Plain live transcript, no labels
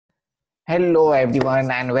Hello everyone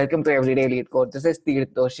and welcome to Everyday Lead Code. This is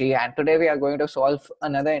Tirth Doshi and today we are going to solve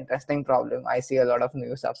another interesting problem. I see a lot of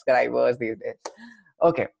new subscribers these days.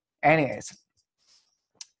 Okay, anyways.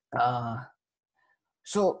 Uh,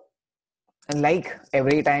 so like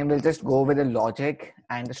every time we'll just go with the logic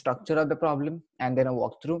and the structure of the problem and then a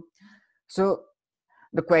walkthrough. So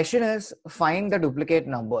the question is find the duplicate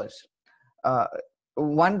numbers. Uh,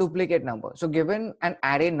 one duplicate number. So given an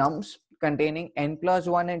array nums containing n plus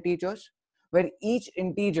 1 integers, where each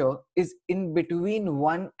integer is in between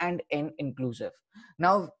 1 and n inclusive.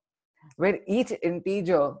 Now, where each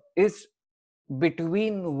integer is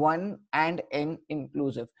between 1 and n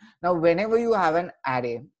inclusive. Now, whenever you have an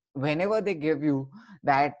array, whenever they give you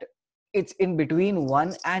that it's in between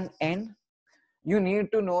 1 and n, you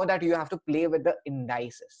need to know that you have to play with the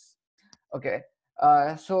indices. Okay,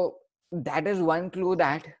 so that is one clue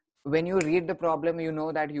that when you read the problem, you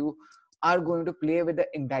know that you are going to play with the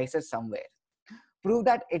indices somewhere. Prove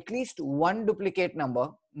that at least one duplicate number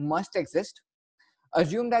must exist.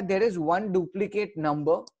 Assume that there is one duplicate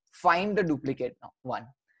number, find the duplicate one.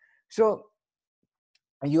 So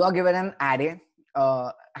you are given an array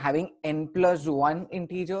having n plus 1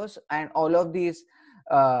 integers and all of these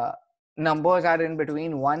numbers are in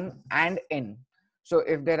between 1 and n. So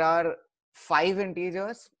if there are 5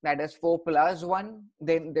 integers, that is 4 plus 1,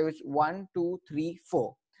 then there is 1, 2, 3,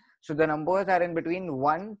 4. So the numbers are in between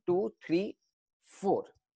 1, 2, 3, 4.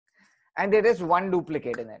 And there is one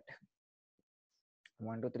duplicate in it.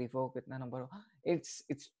 1, 2, 3, 4, kitna number? It's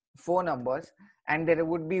 4 numbers and there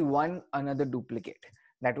would be one another duplicate.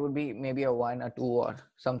 That would be maybe a 1, a 2 or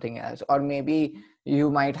something else. Or maybe you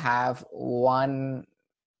might have one,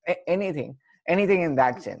 anything in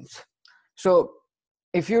that sense. So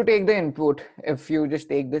if you take the input, if you just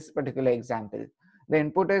take this particular example, the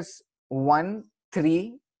input is 1,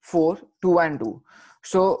 3, 4, 2 and 2.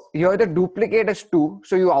 So here the duplicate is 2,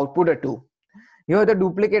 so you output a 2. Here the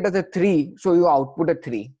duplicate is a 3, so you output a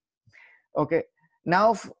 3. Okay,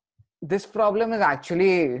 now this problem is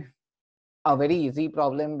actually a very easy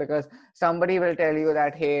problem because somebody will tell you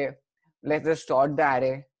that, hey, let's just sort the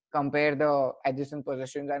array, compare the adjacent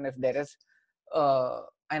positions, and if there is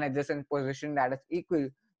an adjacent position that is equal,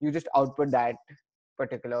 you just output that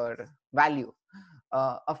particular value.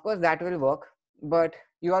 Of course, that will work, but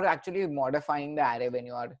you are actually modifying the array when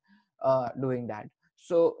you are doing that.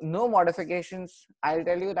 So no modifications. I'll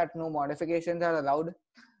tell you that no modifications are allowed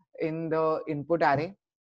in the input array.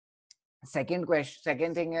 Second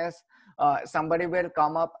thing is somebody will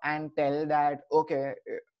come up and tell that, okay,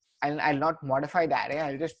 I'll not modify the array.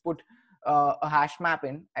 I'll just put a hash map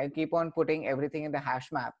in. I'll keep on putting everything in the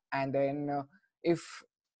hash map. And then if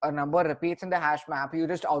a number repeats in the hash map, you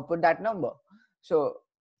just output that number. So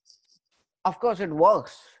of course it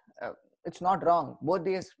works. It's not wrong. Both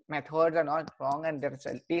these methods are not wrong and there's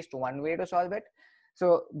at least one way to solve it.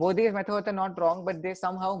 So both these methods are not wrong, but they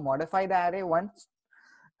somehow modify the array once.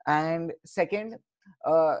 And second,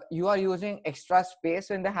 you are using extra space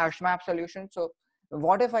in the hash map solution. So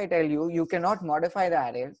what if I tell you, you cannot modify the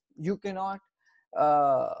array, you cannot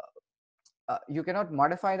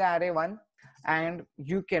modify the array one, and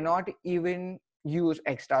you cannot even use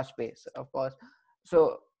extra space, of course.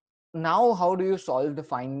 So now how do you solve the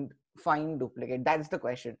find duplicate? That's the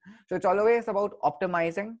question. So it's always about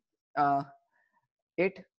optimizing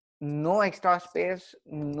it. No extra space,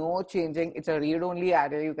 no changing. It's a read-only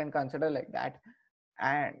array, you can consider like that.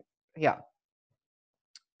 And yeah,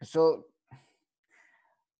 so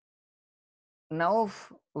now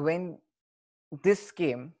when this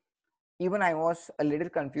came, even I was a little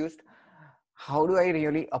confused. How do I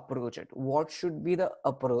really approach it? What should be the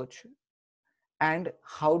approach? And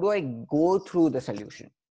how do I go through the solution?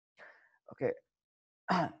 Okay.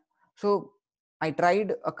 So I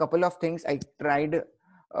tried a couple of things. I tried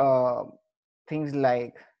things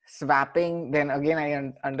like swapping. Then again,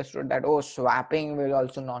 I understood that, oh, swapping will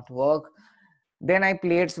also not work. Then I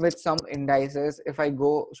played with some indices. If I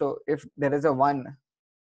go, so if there is a 1,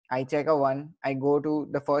 I check a 1, I go to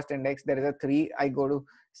the first index, there is a 3, I go to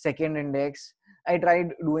second index. I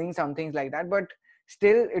tried doing some things like that, but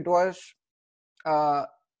still it was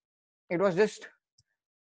just,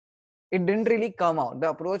 it didn't really come out. The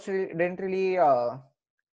approach didn't really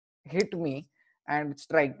hit me and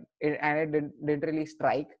strike it, and it didn't really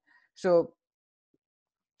strike. So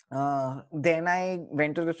then I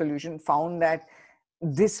went to the solution, found that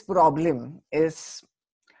this problem is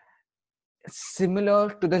similar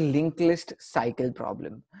to the linked list cycle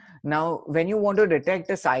problem. Now, when you want to detect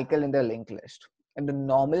a cycle in the linked list, and the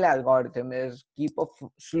normal algorithm is keep a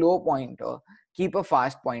slow pointer, keep a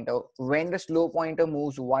fast pointer. When the slow pointer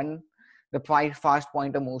moves one the fast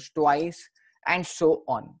pointer moves twice, and so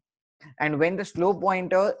on. And when the slow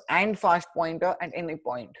pointer and fast pointer at any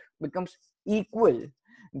point becomes equal,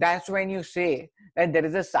 that's when you say that there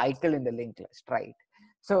is a cycle in the linked list, right?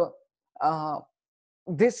 So uh,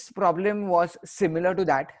 this problem was similar to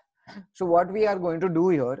that. So what we are going to do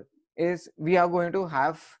here is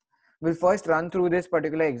we'll first run through this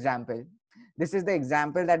particular example. This is the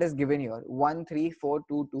example that is given here, 1 3 4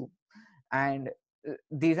 2 2, and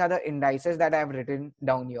these are the indices that I have written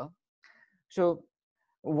down here. So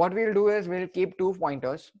what we'll do is we'll keep two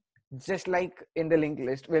pointers, just like in the linked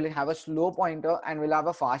list. We'll have a slow pointer and we'll have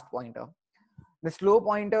a fast pointer. The slow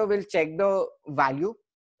pointer will check the value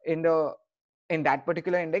in that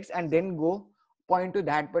particular index and then go point to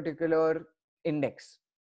that particular index.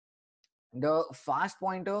 The fast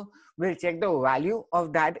pointer will check the value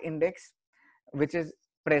of that index which is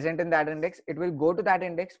present in that index. It will go to that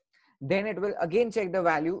index, then it will again check the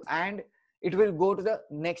value and it will go to the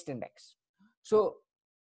next index. So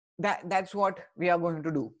that's what we are going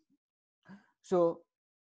to do. So,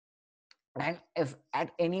 and if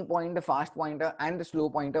at any point the fast pointer and the slow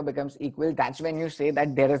pointer becomes equal, that's when you say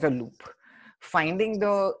that there is a loop. Finding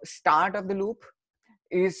the start of the loop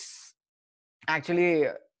is actually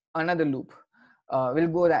another loop. We'll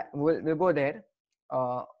go there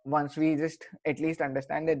once we just at least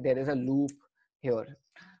understand that there is a loop here.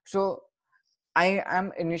 So I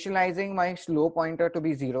am initializing my slow pointer to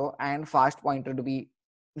be 0 and fast pointer to be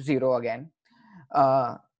 0 again.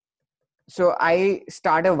 So I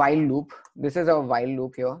start a while loop. This is a while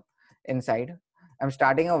loop here inside. I'm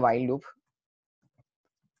starting a while loop.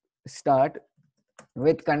 Start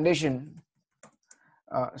with condition.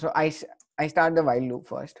 So I start the while loop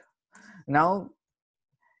first. Now,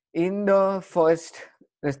 in the first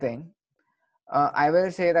I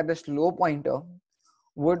will say that the slow pointer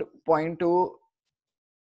would point to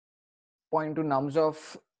nums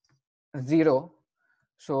of 0.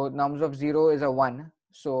 So nums of 0 is a 1.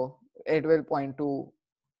 So it will point to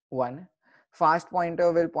 1. Fast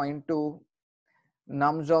pointer will point to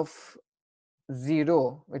nums of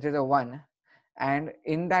 0, which is a 1. And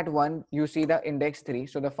in that 1, you see the index 3.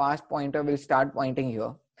 So the fast pointer will start pointing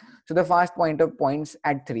here. So the fast pointer points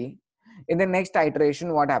at 3. In the next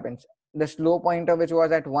iteration, what happens? The slow pointer, which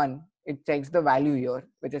was at 1, it checks the value here,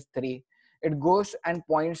 which is 3. It goes and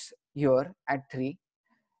points here at 3.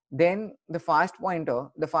 Then the fast pointer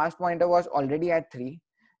was already at 3.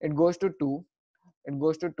 It goes to 2. It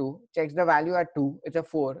goes to 2, checks the value at 2. It's a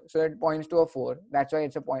 4. So it points to a 4. That's why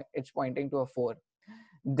it's pointing to a 4.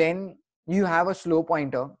 Then you have a slow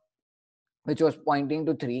pointer, which was pointing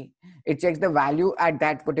to 3. It checks the value at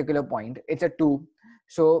that particular point. It's a 2.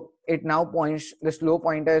 So it now points, the slow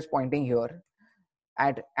pointer is pointing here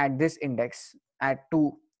at this index at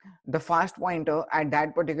 2. The fast pointer at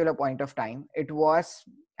that particular point of time, it was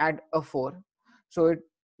at a 4. So it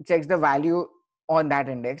checks the value on that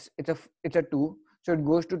index. It's a 2. So it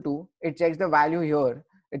goes to 2. It checks the value here.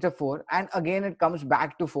 It's a 4. And again, it comes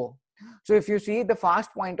back to 4. So if you see, the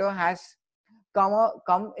fast pointer has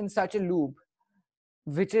come in such a loop,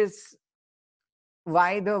 which is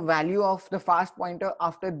why the value of the fast pointer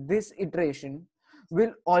after this iteration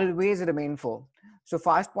will always remain 4. So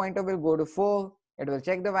fast pointer will go to 4. It will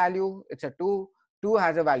check the value. It's a 2. 2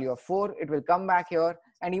 has a value of 4. It will come back here.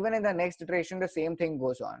 And even in the next iteration, the same thing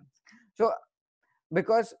goes on. So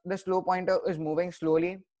because the slow pointer is moving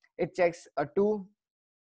slowly, it checks a 2.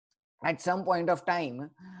 At some point of time,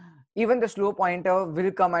 even the slow pointer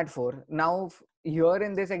will come at 4. Now, here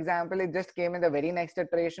in this example, it just came in the very next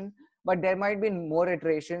iteration, but there might be more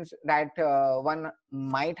iterations that one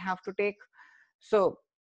might have to take. So,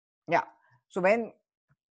 yeah. So when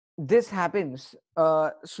this happens,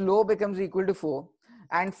 slow becomes equal to 4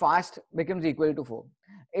 and fast becomes equal to 4.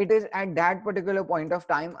 It is at that particular point of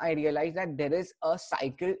time I realize that there is a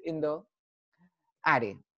cycle in the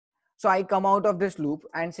array. So I come out of this loop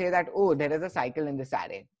and say that, oh, there is a cycle in this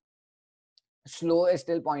array. Slow is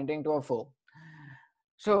still pointing to a 4.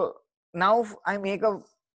 So now I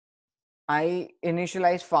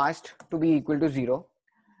initialize fast to be equal to 0.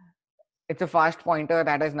 It's a fast pointer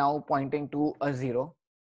that is now pointing to a 0.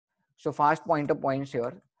 So fast pointer points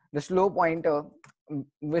here. The slow pointer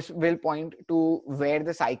will point to where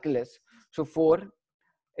the cycle is. So 4,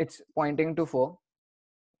 it's pointing to 4.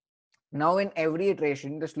 Now in every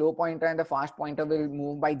iteration, the slow pointer and the fast pointer will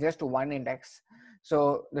move by just one index.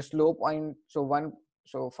 So the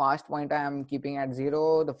so fast pointer I'm keeping at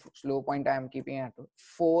 0, the slow pointer I'm keeping at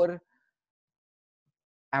 4.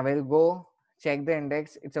 I will go check the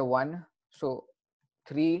index. It's a 1. So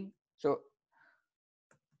 3. So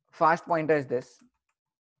fast pointer is this.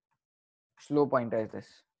 Slow pointer is this.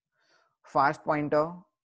 fast pointer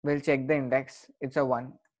will check the index, it's a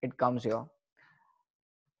 1, it comes here.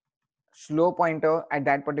 Slow pointer at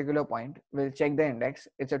that particular point will check the index,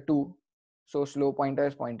 it's a 2, so slow pointer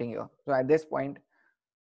is pointing here. So at this point,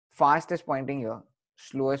 fast is pointing here,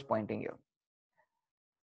 slow is pointing here.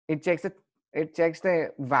 It checks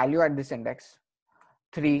the value at this index,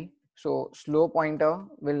 3, so slow pointer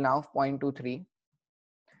will now point to 3,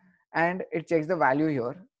 and it checks the value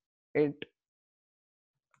here,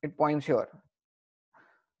 it points here,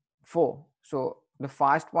 4, so the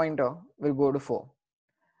fast pointer will go to 4.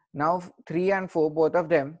 Now 3 and 4, both of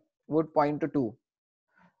them would point to 2.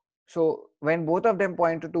 So when both of them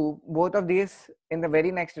point to 2, both of these in the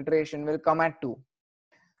very next iteration will come at 2.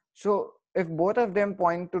 So if both of them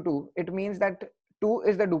point to 2, it means that 2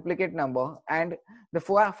 is the duplicate number, and the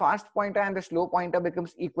fast pointer and the slow pointer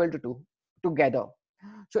becomes equal to 2 together.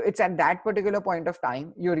 So it's at that particular point of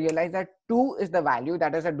time you realize that 2 is the value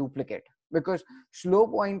that is a duplicate, because slow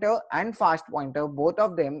pointer and fast pointer, both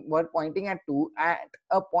of them were pointing at 2 at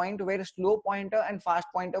a point where slow pointer and fast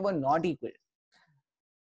pointer were not equal.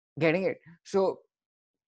 Getting it? So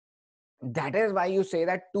that is why you say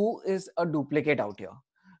that 2 is a duplicate out here.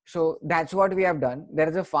 So that's what we have done. There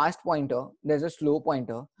is a fast pointer, there's a slow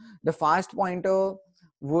pointer. The fast pointer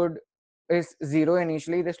is 0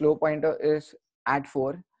 initially, the slow pointer is at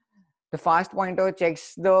 4. The fast pointer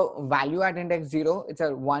checks the value at index 0, it's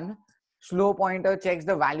a 1. Slow pointer checks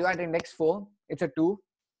the value at index 4, it's a 2.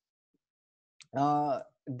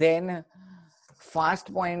 Then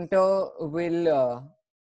fast pointer will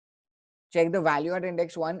check the value at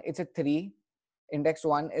index 1, it's a 3. Index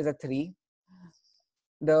 1 is a 3.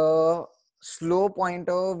 The slow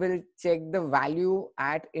pointer will check the value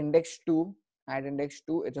at index 2. At index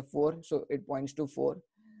 2, it's a 4, so it points to 4.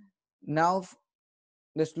 Now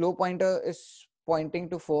the slow pointer is pointing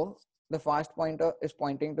to 4. The fast pointer is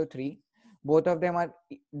pointing to 3. Both of them are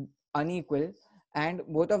unequal, and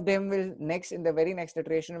both of them will in the very next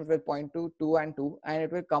iteration will point to 2 and 2, and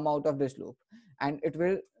it will come out of this loop, and it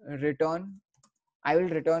will return. I will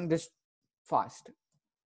return this fast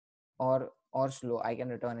or slow. I can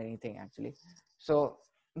return anything actually. So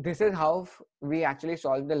this is how we actually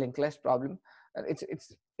solve the linked list problem.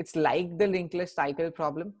 It's like the linked list cycle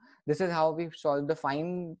problem. This is how we solve the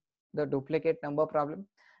find the duplicate number problem.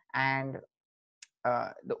 And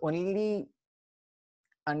the only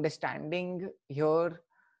understanding here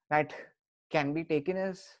that can be taken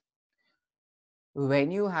is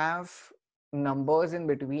when you have numbers in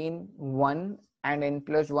between 1 and n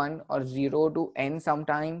plus 1, or 0 to n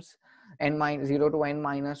sometimes, 0 to n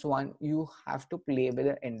minus 1, you have to play with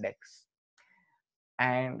the index.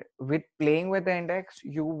 And with playing with the index,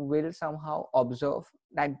 you will somehow observe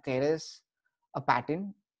that there is a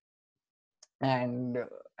pattern. And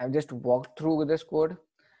I've just walked through this code.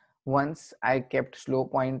 Once I kept slow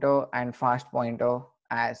pointer and fast pointer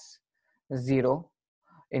as 0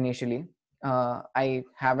 initially. I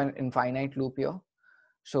have an infinite loop here.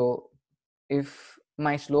 So if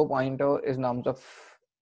my slow pointer is nums of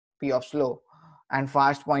p of slow, and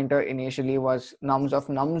fast pointer initially was nums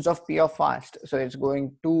of p of fast, so it's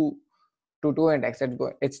going to two index.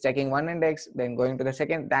 It's checking one index, then going to the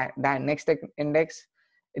second that next index.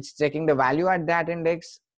 It's checking the value at that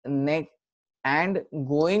index and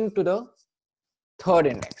going to the third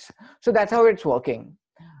index. So that's how it's working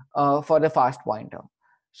for the fast pointer.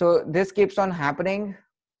 So this keeps on happening,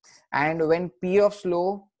 and when p of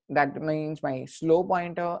slow, that means my slow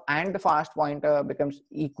pointer and the fast pointer becomes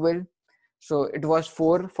equal. So it was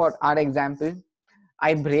 4 for our example.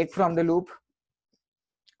 I break from the loop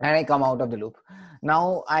and I come out of the loop.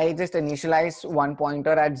 Now I just initialize one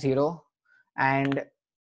pointer at 0 and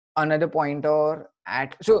another pointer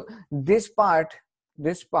at, so this part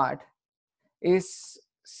is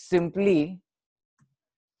simply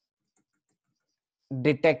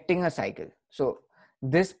detecting a cycle. So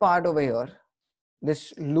this part over here,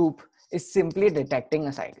 this loop is simply detecting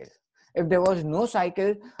a cycle. If there was no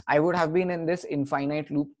cycle, I would have been in this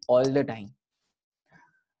infinite loop all the time.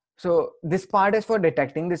 So this part is for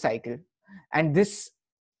detecting the cycle, and this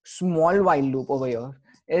small while loop over here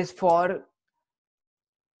is for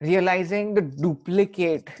realizing the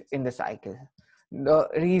duplicate in the cycle. The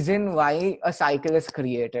reason why a cycle is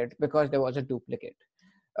created, because there was a duplicate.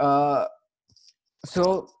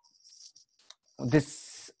 So this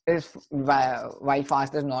is while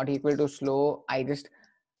fast is not equal to slow, I just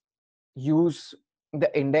use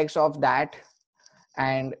the index of that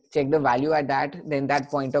and check the value at that, then that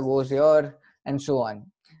pointer goes here and so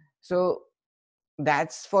on. So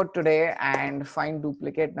that's for today. And find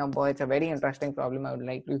duplicate number, it's a very interesting problem. I would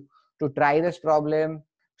like to try this problem,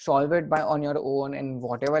 solve it by on your own in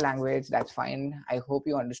whatever language. That's fine. I hope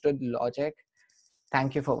you understood the logic.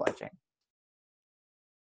 Thank you for watching.